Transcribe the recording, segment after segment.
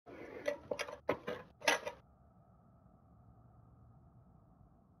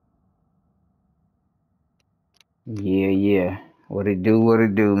Yeah. What it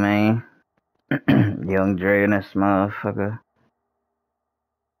do, man? Young Dre and this motherfucker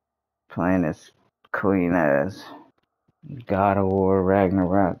playing this clean ass God of War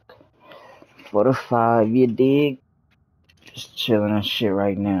Ragnarok. For the 5, you dig? Just chilling and shit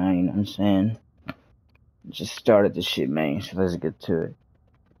right now, you know what I'm saying? Just started the shit, man, so let's get to it.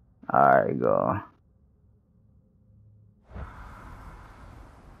 Alright, go.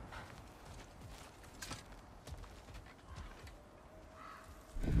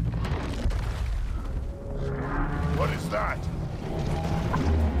 What is that?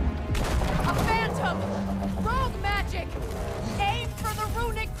 A phantom! Rogue magic! Aim for the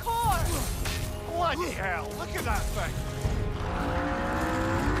runic core! Bloody hell! Look at that thing!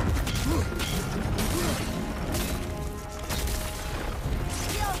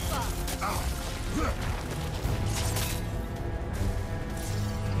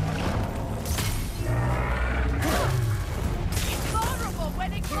 It's vulnerable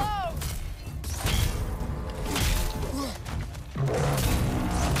when it glows!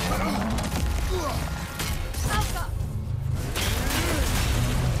 Alpha!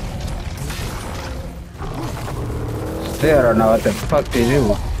 Still don't know what the fuck to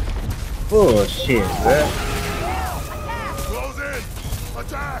do. Bullshit, bro. Close in!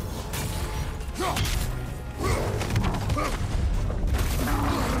 Attack!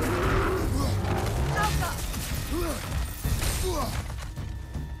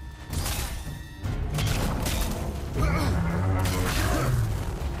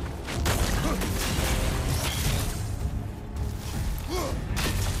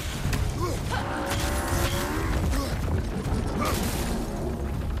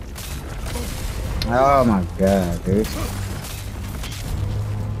 Oh my god, dude.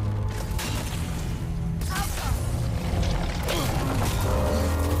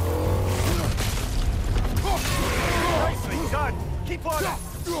 Nicely done! Keep on it!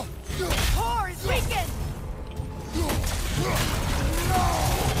 Core is weakened!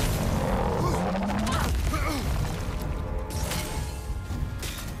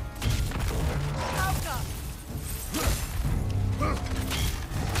 Alpha!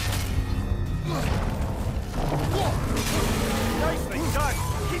 Nicely done!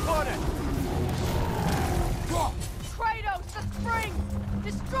 Keep on it! Kratos, the spring!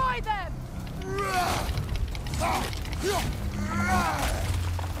 Destroy them!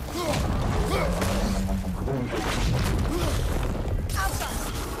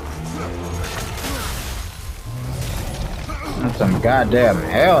 That's some goddamn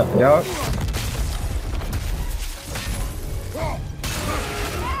hell, dog.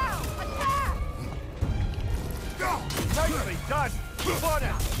 Now! Attack! Nicely done! Keep on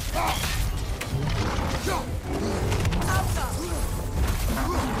it! Alpha!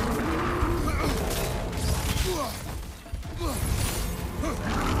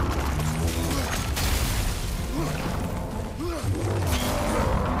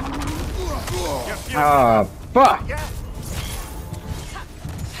 Oh, fuck. Yeah?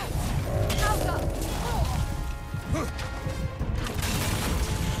 Alpha!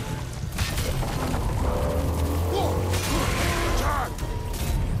 Attack!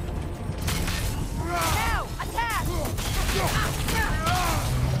 Now! Attack!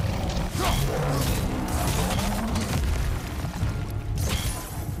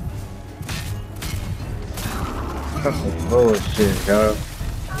 That's some bullshit, dog.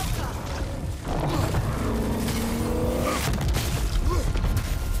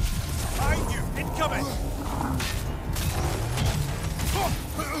 Behind you! Incoming!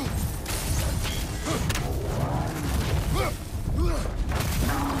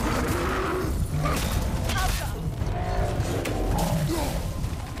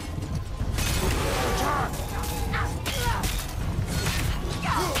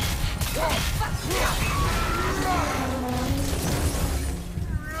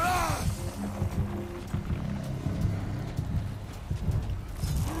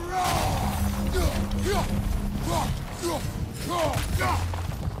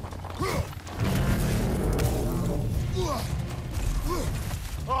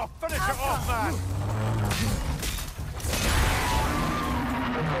 Oh, finish it off, man!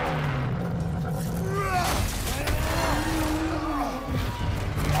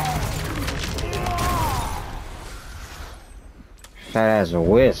 Fat as a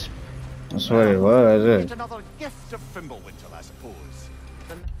wisp. That's what it was. It's another gift of Fimbulwinter, I suppose.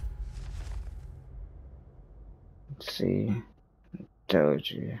 Let's see. Told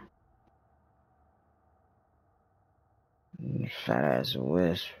you. Fat as a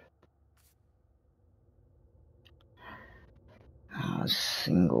wisp.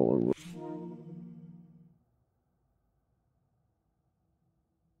 Single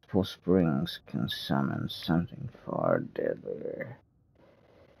multiple springs can summon something far deadlier.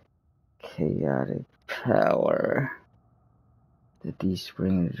 Chaotic power that these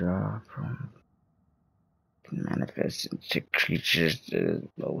springs draw from can manifest into creatures that is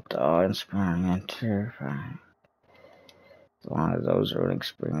both awe-inspiring and terrifying. As long as those runic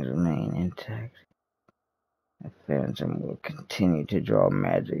springs remain intact, the phantom will continue to draw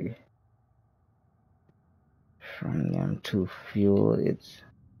magic from them to fuel its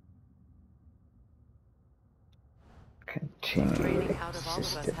continued Draining out of all of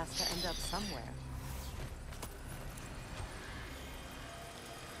us has to existence. end up somewhere.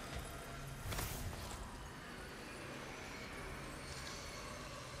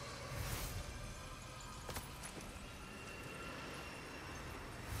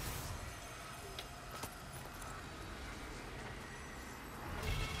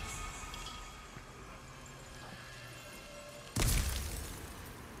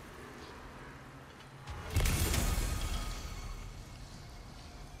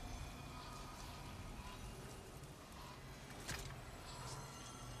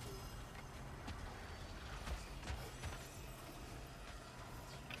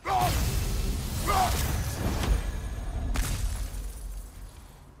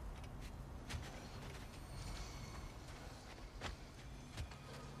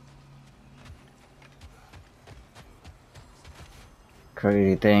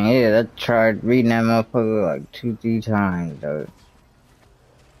 Crazy thing is, I tried reading that motherfucker like 2-3 times, though.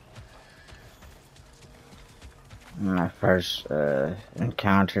 When I first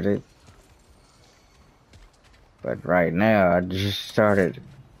encountered it. But right now, I just started.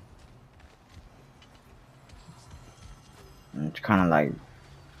 It's kind of like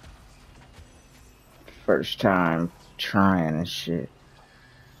first time trying and shit.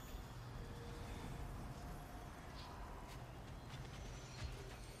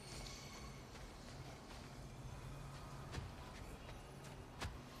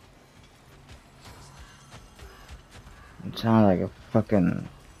 It sounds like a fucking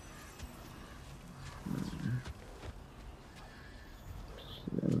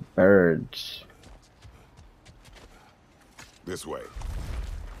birds. This way.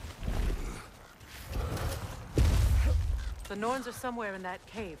 The Norns are somewhere in that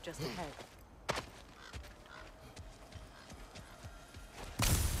cave just ahead.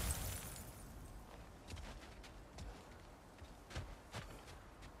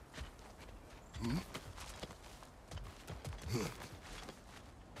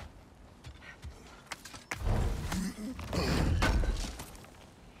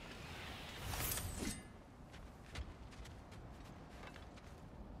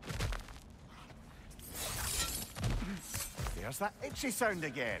 There's that itchy sound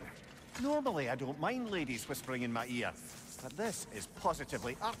again. Normally, I don't mind ladies whispering in my ear, but this is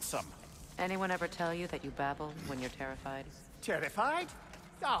positively irksome. Anyone ever tell you that you babble when you're terrified? Terrified?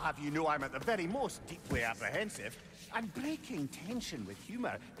 I'll have you know I'm at the very most deeply apprehensive. And breaking tension with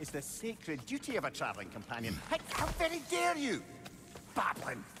humor is the sacred duty of a traveling companion. How very dare you?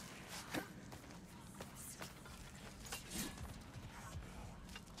 Babbling.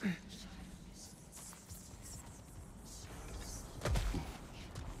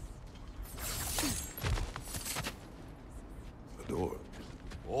 The door.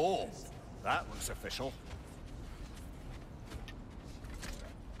 Oh, that looks official.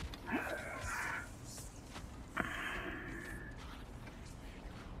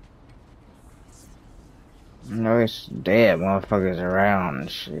 You know, it's dead motherfuckers around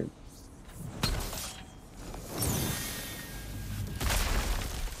and shit.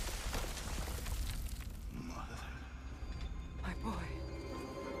 My boy.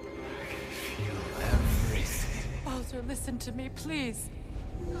 Feel everything. Baldur, listen to me, please.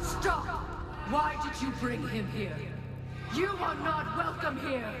 Stop! Why did you bring him here? You are not welcome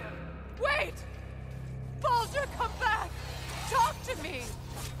here! Wait! Baldur, come back! Talk to me!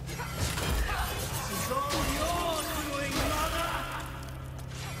 It's all your doing, mother!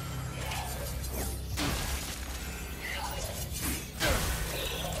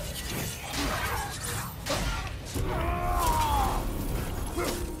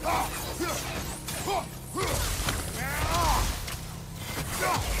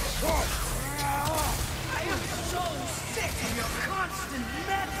 I am so sick of your constant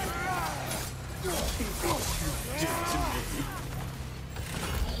meddling!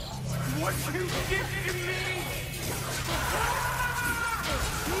 What you did to me!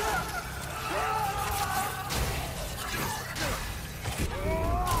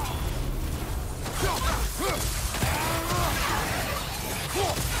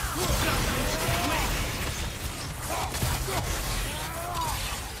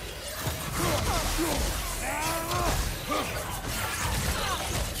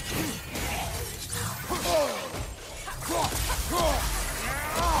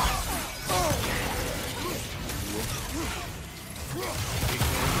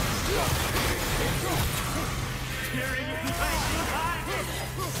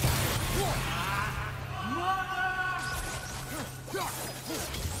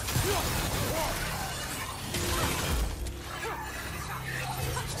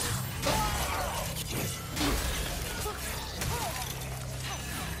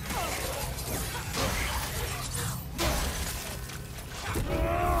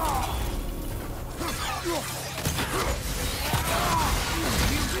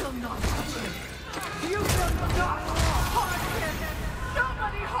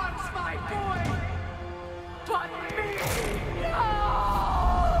 my boy, but me.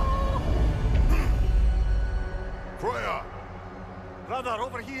 Freya! Brother,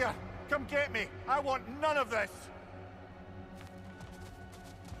 over here! Come get me! I want none of this!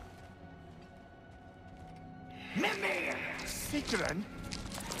 Mimir! Secret?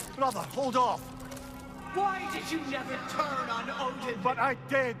 Brother, hold off! Why did you never turn on Odin? But I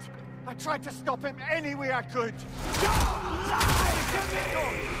did! I tried to stop him any way I could! Don't lie to me!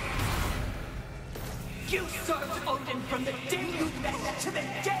 You served Odin from the day you met to the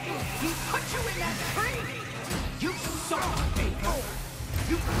day he put you in that tree! You saw me!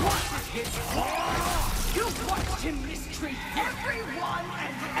 You wanted his heart! You watched him mistreat everyone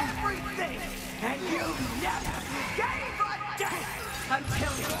and everything! And you never gave a damn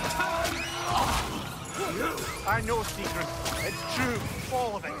until he turned on you! I know, Secret. It's true,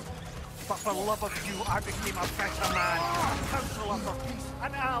 all of it. But for love of you, I became a better man. A counselor for peace,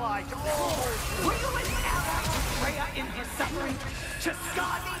 an ally to all those. Were you an ally to Freya in her suffering? To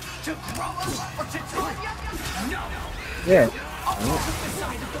Skadi? To Groma? Or to Tanya? No! Yeah. All took the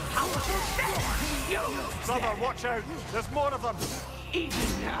side of the powerful then! You! Brother, watch out. There's more of them.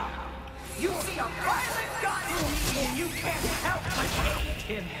 Even now, you see a violent guy and you can't help but hate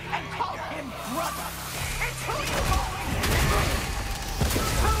him and call him brother. It's who you always been.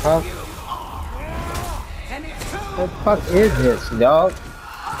 Huh? Who you are. And it's who... What the fuck is this, dog?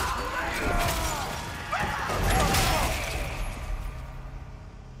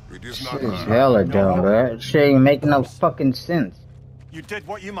 It is Shit not is hella dumb, bro. Shit ain't making no fucking sense. You did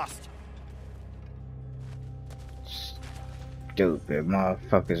what you must. Stupid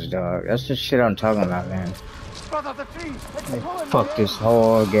motherfuckers, dog. That's the shit I'm talking about, man. Brother, the trees! It's They pulling me fuck in. this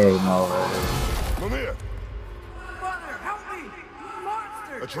whole game over. Mimir! Brother, help me!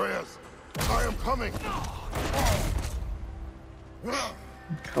 Monster! Atreus! I am coming!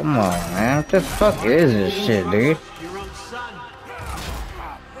 Come on, man. What the fuck is this shit, dude? Your own son!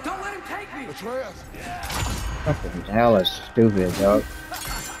 Don't let him take me! Atreus! Fucking hella stupid, dog.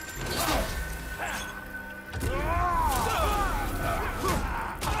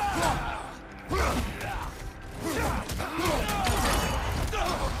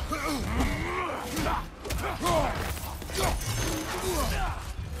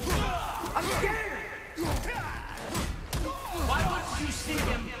 I'm scared! Why wouldn't you see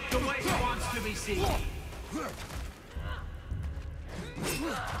him the way he wants to be seen?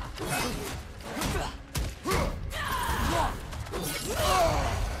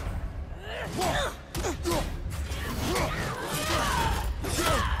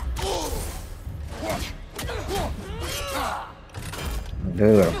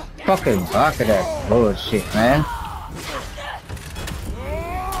 Dude, I'm fucking back of that bullshit, man.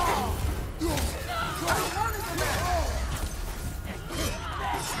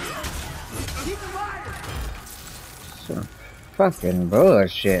 Some fucking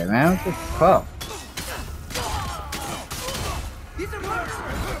bullshit, man. What the fuck? He's a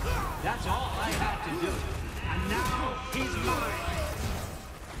murderer! That's all I had to do. And now he's mine.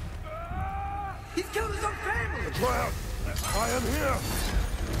 He's killed his own family! Atreus! I am here!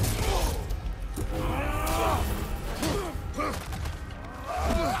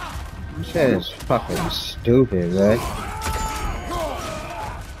 This shit is fucking stupid, man.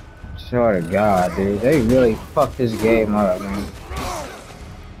 Swear to God, dude. They really fucked this game up, man.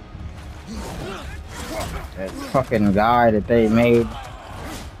 That fucking guy that they made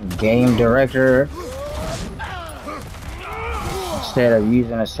game director, instead of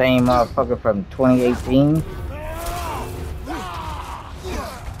using the same motherfucker from 2018.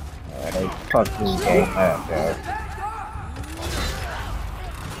 They fucked this game up, bro.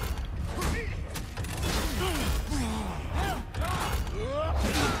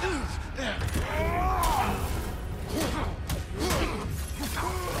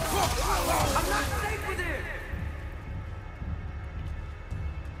 I'm not safe with him!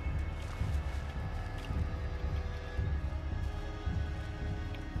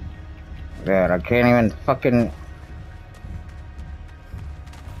 Man, I can't even fucking...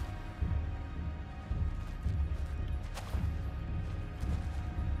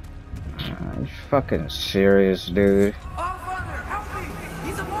 Are you fucking serious, dude? Oh, brother, help me!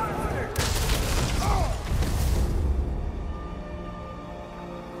 He's a monster!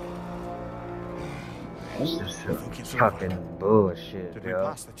 This is some think it's fucking bullshit, Did we yo.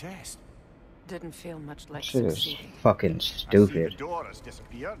 pass the test? Didn't feel much like Shit is succeeding. fucking I see the stupid. door has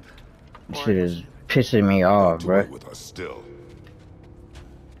disappeared. This shit is pissing me off, Do bro. it with us still.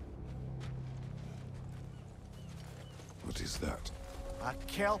 What is that? A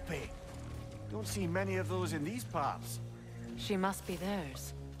kelpie. Don't see many of those in these parts. She must be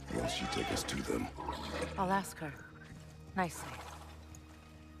theirs. Will she take us to them? I'll ask her. Nicely.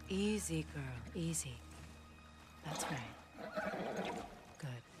 Easy, girl. Easy. That's right.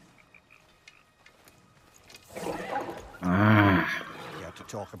 Good. Care to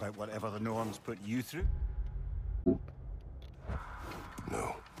talk about whatever the norms put you through?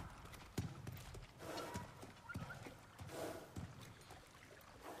 No.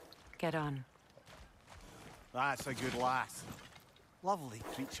 Get on. That's a good lass. Lovely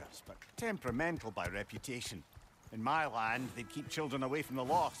creatures, but temperamental by reputation. In my land, they'd keep children away from the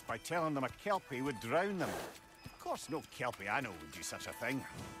lost by telling them a kelpie would drown them. Of course, no kelpie I know would do such a thing.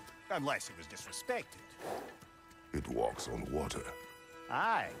 Unless it was disrespected. It walks on water.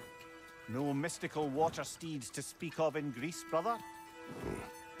 Aye. No mystical water steeds to speak of in Greece, brother?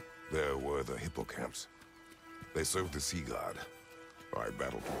 There were the hippocamps. They served the sea god. I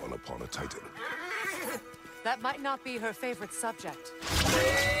battled one upon a titan. That might not be her favorite subject.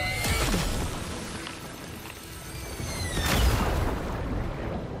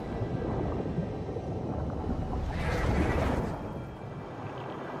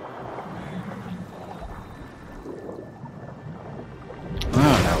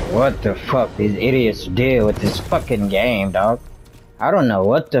 What the fuck these idiots do with this fucking game, dog? I don't know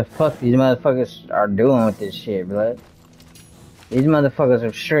what the fuck these motherfuckers are doing with this shit, blood. These motherfuckers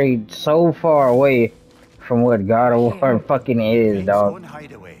are strayed so far away from what God of War fucking is, dog.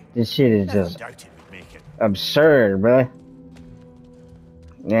 This shit is just absurd, bruh.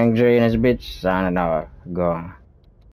 Young Dre and his bitch signing off. Gone.